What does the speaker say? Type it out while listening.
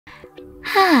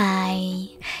Hi!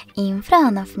 In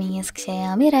front of me is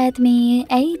Xiaomi Redmi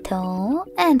A2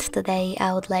 and today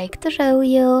I would like to show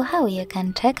you how you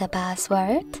can check a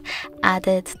password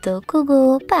added to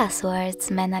Google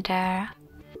Passwords Manager.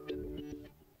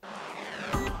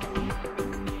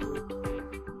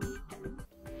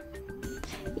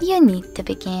 You need to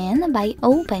begin by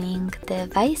opening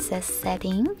Devices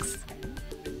Settings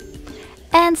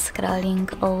and scrolling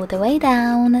all the way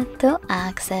down to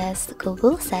access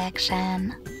Google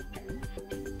section.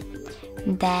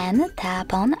 Then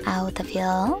tap on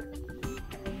Autofill,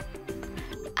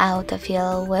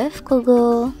 Autofill with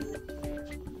Google,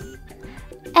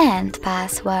 and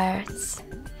Passwords.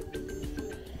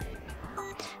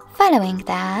 Following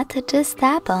that, just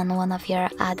tap on one of your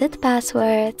added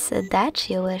passwords that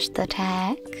you wish to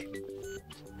check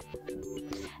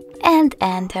and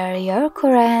enter your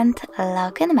current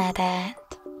login method.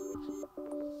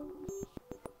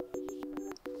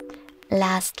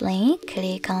 Lastly,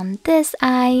 click on this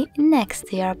eye next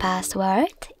to your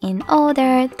password in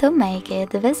order to make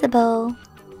it visible.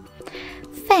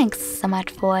 Thanks so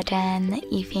much for watching.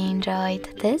 If you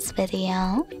enjoyed this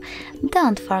video,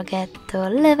 don't forget to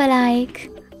leave a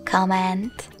like,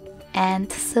 comment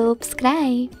and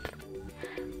subscribe.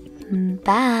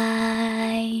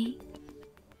 Bye!